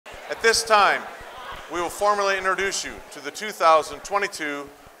At this time, we will formally introduce you to the 2022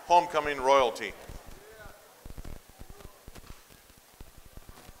 Homecoming Royalty.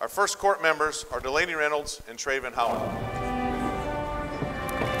 Our first court members are Delaney Reynolds and Traven Howard.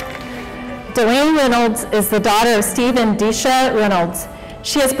 Delaney Reynolds is the daughter of Steve and Deisha Reynolds.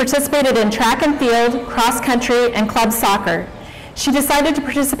 She has participated in track and field, cross country, and club soccer. She decided to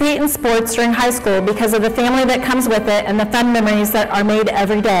participate in sports during high school because of the family that comes with it and the fun memories that are made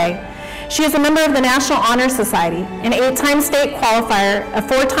every day. She is a member of the National Honor Society, an 8-time state qualifier, a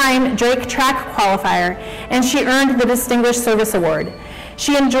 4-time Drake track qualifier, and she earned the Distinguished Service Award.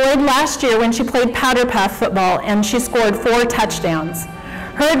 She enjoyed last year when she played powder puff football and she scored 4 touchdowns.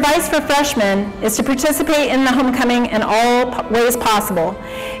 Her advice for freshmen is to participate in the homecoming in all ways possible.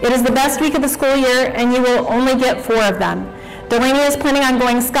 It is the best week of the school year and you will only get 4 of them. Delaney is planning on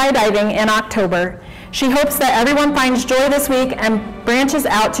going skydiving in October. She hopes that everyone finds joy this week and branches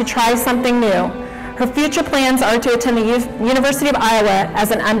out to try something new. Her future plans are to attend the University of Iowa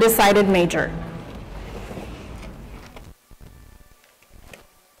as an undecided major.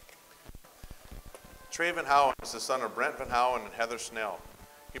 Traven Howen is the son of Brent Van Howen and Heather Snell.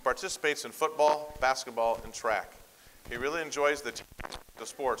 He participates in football, basketball, and track. He really enjoys the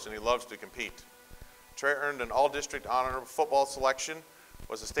sports and he loves to compete. Trey earned an all-district honor football selection,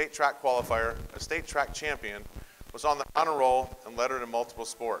 was a state track qualifier, a state track champion, was on the honor roll, and lettered in multiple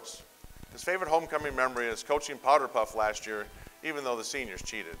sports. His favorite homecoming memory is coaching powder puff last year, even though the seniors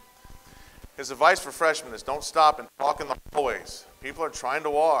cheated. His advice for freshmen is don't stop and walk in the hallways. People are trying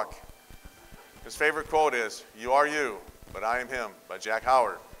to walk. His favorite quote is, "You are you, but I am him," by Jack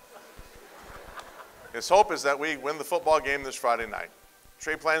Howard. His hope is that we win the football game this Friday night.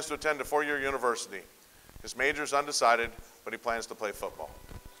 Trey plans to attend a 4-year university. His major is undecided, but he plans to play football.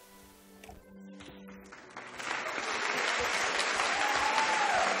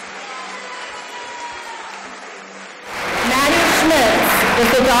 Maddie Schmitz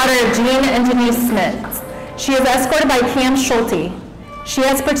is the daughter of Jean and Denise Schmitz. She is escorted by Cam Schulte. She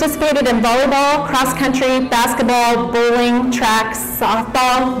has participated in volleyball, cross country, basketball, bowling, track,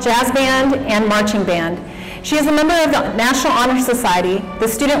 softball, jazz band, and marching band. She is a member of the National Honor Society, the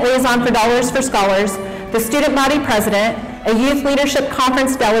Student Liaison for Dollars for Scholars, the Student Body President, a Youth Leadership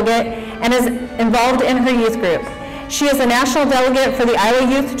Conference delegate, and is involved in her youth group. She is a national delegate for the Iowa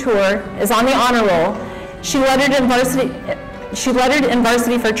Youth Tour, is on the honor roll. She lettered in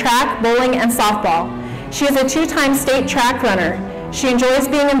varsity for track, bowling, and softball. She is a 2-time state track runner. She enjoys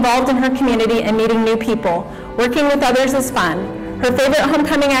being involved in her community and meeting new people. Working with others is fun. Her favorite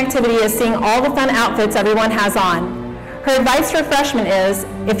homecoming activity is seeing all the fun outfits everyone has on. Her advice for freshmen is,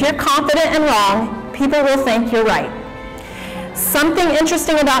 if you're confident and wrong, people will think you're right. Something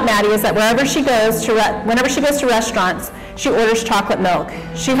interesting about Maddie is that whenever she goes to restaurants, she orders chocolate milk.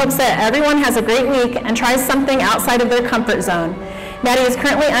 She hopes that everyone has a great week and tries something outside of their comfort zone. Maddie is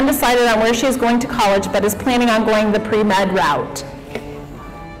currently undecided on where she is going to college, but is planning on going the pre-med route.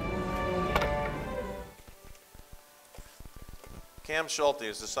 Cam Schulte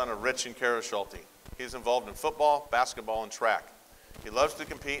is the son of Rich and Kara Schulte. He is involved in football, basketball, and track. He loves to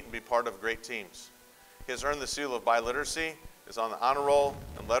compete and be part of great teams. He has earned the seal of biliteracy, is on the honor roll,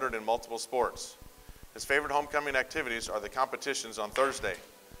 and lettered in multiple sports. His favorite homecoming activities are the competitions on Thursday.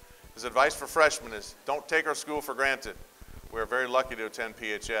 His advice for freshmen is, don't take our school for granted. We are very lucky to attend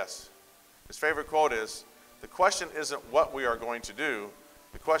PHS. His favorite quote is, the question isn't what we are going to do,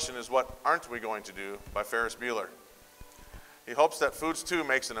 the question is what aren't we going to do, by Ferris Bueller. He hopes that Foods 2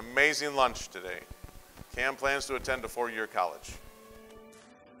 makes an amazing lunch today. Cam plans to attend a 4-year college.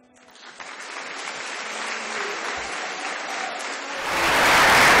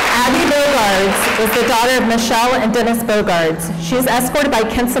 Abby Bogards is the daughter of Michelle and Dennis Bogards. She is escorted by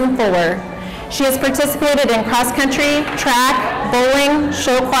Kenson Fuller. She has participated in cross country, track, bowling,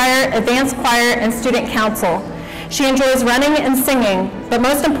 show choir, advanced choir, and student council. She enjoys running and singing, but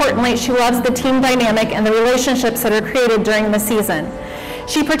most importantly, she loves the team dynamic and the relationships that are created during the season.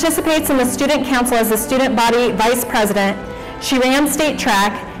 She participates in the student council as the student body vice president. She ran state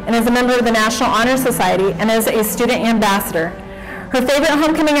track and is a member of the National Honor Society and is a student ambassador. Her favorite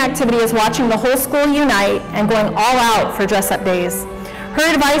homecoming activity is watching the whole school unite and going all out for dress-up days.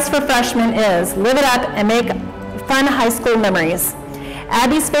 Her advice for freshmen is, live it up and make fun high school memories.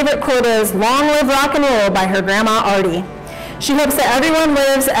 Abby's favorite quote is, long live rock and roll, by her grandma Artie. She hopes that everyone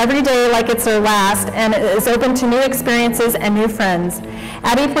lives every day like it's their last and is open to new experiences and new friends.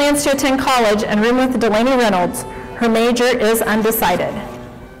 Abby plans to attend college and room with Delaney Reynolds. Her major is undecided.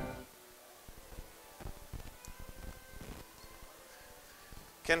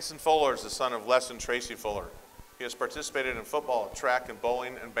 Kenson Fuller is the son of Les and Tracy Fuller. He has participated in football, track, and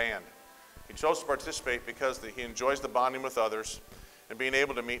bowling, and band. He chose to participate because he enjoys the bonding with others and being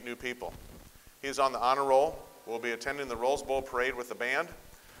able to meet new people. He is on the honor roll, will be attending the Rose Bowl parade with the band,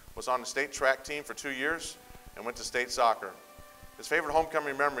 was on the state track team for 2 years, and went to state soccer. His favorite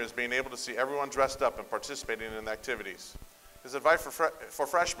homecoming memory is being able to see everyone dressed up and participating in the activities. His advice for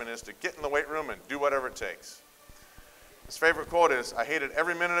freshmen is to get in the weight room and do whatever it takes. His favorite quote is, "I hated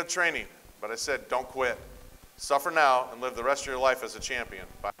every minute of training, but I said, don't quit. Suffer now and live the rest of your life as a champion,"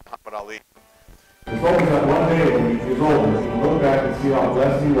 by Muhammad Ali. His hope is that one day when he is older, he can look back and see how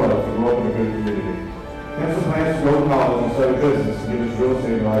blessed he was to grow up in a good community. Hanson plans to go to college and study business and get his real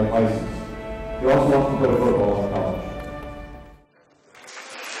estate license. He also wants to play football in college.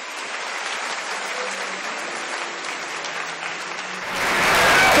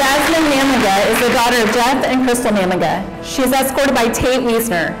 Is the daughter of Jeff and Crystal Namiga. She is escorted by Tate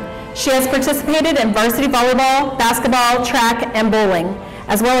Wiesner. She has participated in varsity volleyball, basketball, track, and bowling,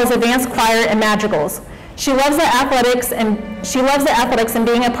 as well as advanced choir and madrigals. She loves the athletics and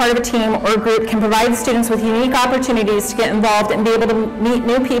being a part of a team or group can provide students with unique opportunities to get involved and be able to meet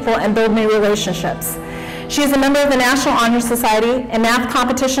new people and build new relationships. She is a member of the National Honor Society, a math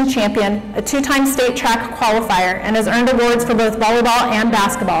competition champion, a 2-time state track qualifier, and has earned awards for both volleyball and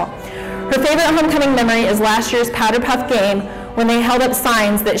basketball. Her favorite homecoming memory is last year's Powder Puff game when they held up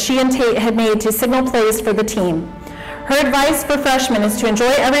signs that she and Tate had made to signal plays for the team. Her advice for freshmen is to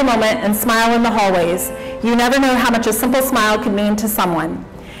enjoy every moment and smile in the hallways. You never know how much a simple smile could mean to someone.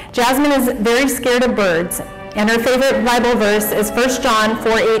 Jasmine is very scared of birds, and her favorite Bible verse is 1 John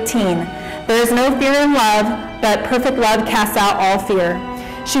 4:18. There is no fear in love, but perfect love casts out all fear.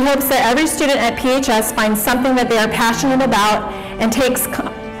 She hopes that every student at PHS finds something that they are passionate about and takes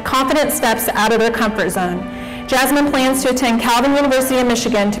confident steps out of their comfort zone. Jasmine plans to attend Calvin University in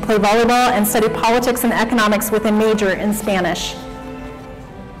Michigan to play volleyball and study politics and economics with a major in Spanish.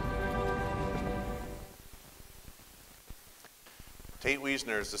 Tate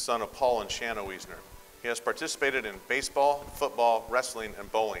Wiesner is the son of Paul and Shanna Wiesner. He has participated in baseball, football, wrestling,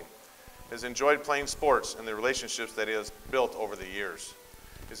 and bowling. He has enjoyed playing sports and the relationships that he has built over the years.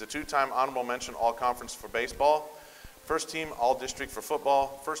 He is a 2-time honorable mention All-Conference for baseball, first team All-District for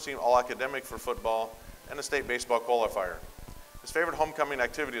football, first team All-Academic for football, and a state baseball qualifier. His favorite homecoming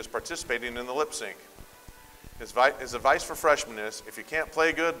activity is participating in the lip sync. His advice for freshmen is, if you can't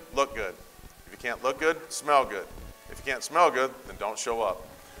play good, look good. If you can't look good, smell good. If you can't smell good, then don't show up.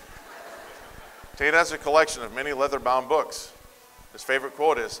 Tate has a collection of many leather-bound books. His favorite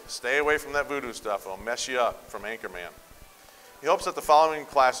quote is, "Stay away from that voodoo stuff, it'll mess you up," from Anchorman. He hopes that the following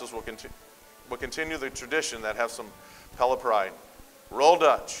classes will continue the tradition that have some Pella pride. Roll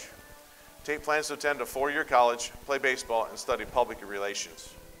Dutch. Tate plans to attend a 4-year college, play baseball, and study public relations.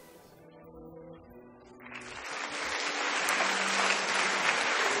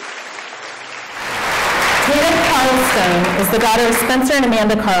 Tatum Carlstone is the daughter of Spencer and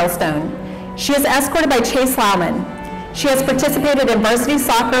Amanda Carlstone. She is escorted by Chase Lauman. She has participated in varsity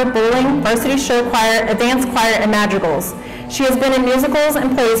soccer, bowling, varsity show choir, advanced choir, and madrigals. She has been in musicals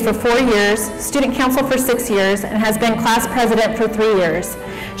and plays for 4 years, student council for 6 years, and has been class president for 3 years.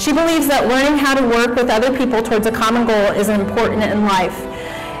 She believes that learning how to work with other people towards a common goal is important in life.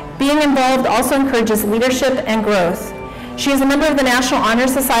 Being involved also encourages leadership and growth. She is a member of the National Honor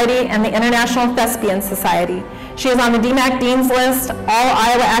Society and the International Thespian Society. She is on the DMAC Dean's List,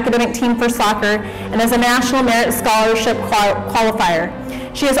 All-Iowa Academic Team for Soccer, and is a National Merit Scholarship qualifier.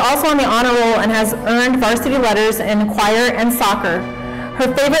 She is also on the honor roll and has earned varsity letters in choir and soccer.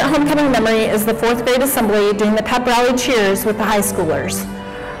 Her favorite homecoming memory is the 4th grade assembly doing the pep rally cheers with the high schoolers.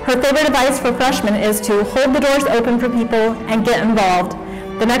 Her favorite advice for freshmen is to hold the doors open for people and get involved.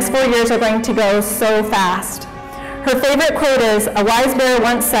 The next 4 years are going to go so fast. Her favorite quote is, "A wise bear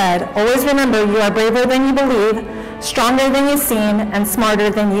once said, always remember you are braver than you believe, stronger than you seem, and smarter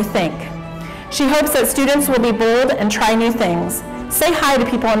than you think." She hopes that students will be bold and try new things. Say hi to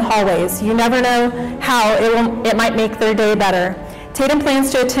people in hallways. You never know how it might make their day better. Tatum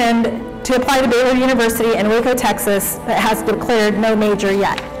plans to apply to Baylor University in Waco, Texas, but has declared no major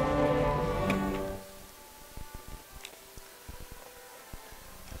yet.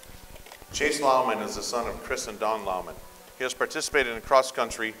 Chase Lauman is the son of Chris and Dawn Lauman. He has participated in cross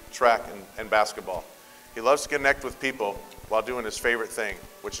country, track, and basketball. He loves to connect with people while doing his favorite thing,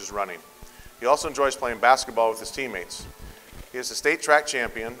 which is running. He also enjoys playing basketball with his teammates. He is a state track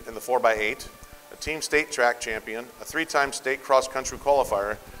champion in the 4x8, a team state track champion, a 3-time state cross country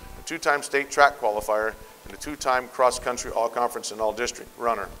qualifier, a 2-time state track qualifier, and a 2-time cross country all-conference and all-district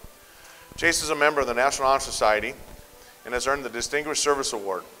runner. Chase is a member of the National Honor Society and has earned the Distinguished Service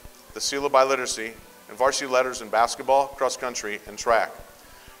Award, the Seal of Biliteracy, and varsity letters in basketball, cross country, and track.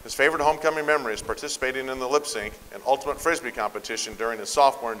 His favorite homecoming memory is participating in the lip sync and ultimate frisbee competition during his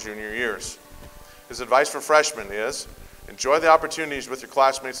sophomore and junior years. His advice for freshmen is, enjoy the opportunities with your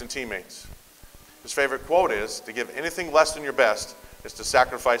classmates and teammates. His favorite quote is, to give anything less than your best is to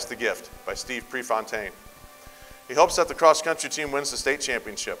sacrifice the gift, by Steve Prefontaine. He hopes that the cross country team wins the state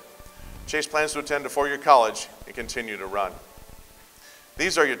championship. Chase plans to attend a four-year college and continue to run.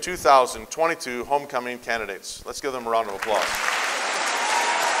 These are your 2022 homecoming candidates. Let's give them a round of applause.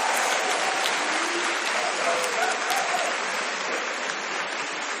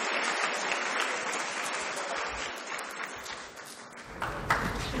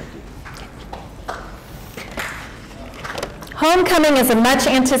 Homecoming is a much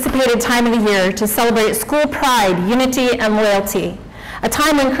anticipated time of the year to celebrate school pride, unity, and loyalty. A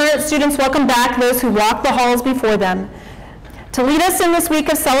time when current students welcome back those who walked the halls before them. To lead us in this week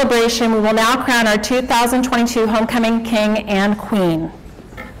of celebration, we will now crown our 2022 Homecoming King and Queen.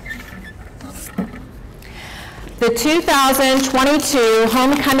 The 2022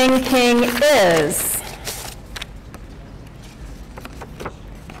 Homecoming King is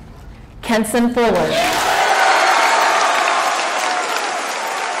Kenson Fuller.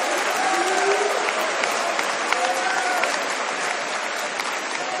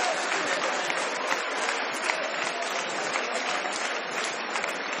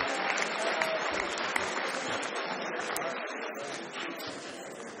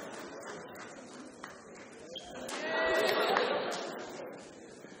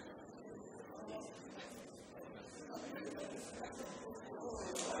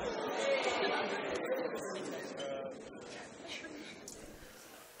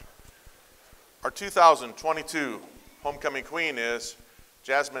 Our 2022 Homecoming Queen is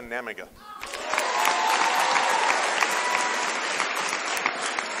Jasmine Namiga.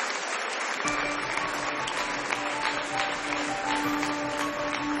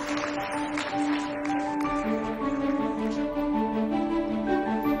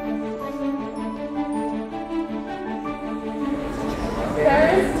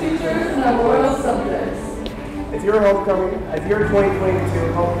 Parents, teachers, and royal subjects. As your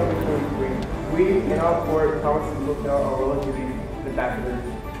 2022 Homecoming Queen, we in our court promise to fulfill our royal duties to the bachelors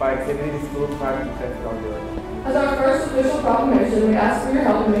by exhibiting the school pride and success on good. As our first official proclamation, we ask for your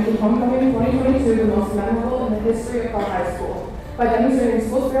help in making Homecoming 2022 the most memorable in the history of our high school by demonstrating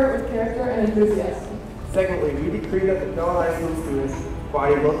school spirit with character and enthusiasm. Secondly, we decree that the Pella High School students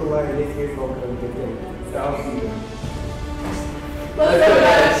body local life in this year's homecoming campaign. Style season. Let's go,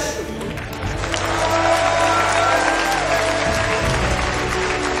 guys!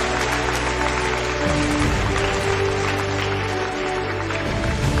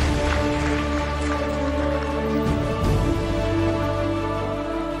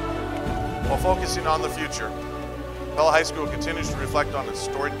 While focusing on the future, Pella High School continues to reflect on its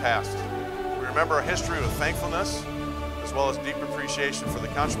storied past. We remember our history with thankfulness, as well as deep appreciation for the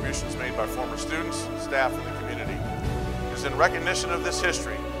contributions made by former students, staff, and the community. It is in recognition of this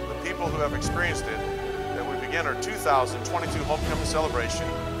history, the people who have experienced it, that we begin our 2022 Homecoming celebration,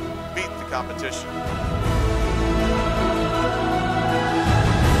 Beat the Competition.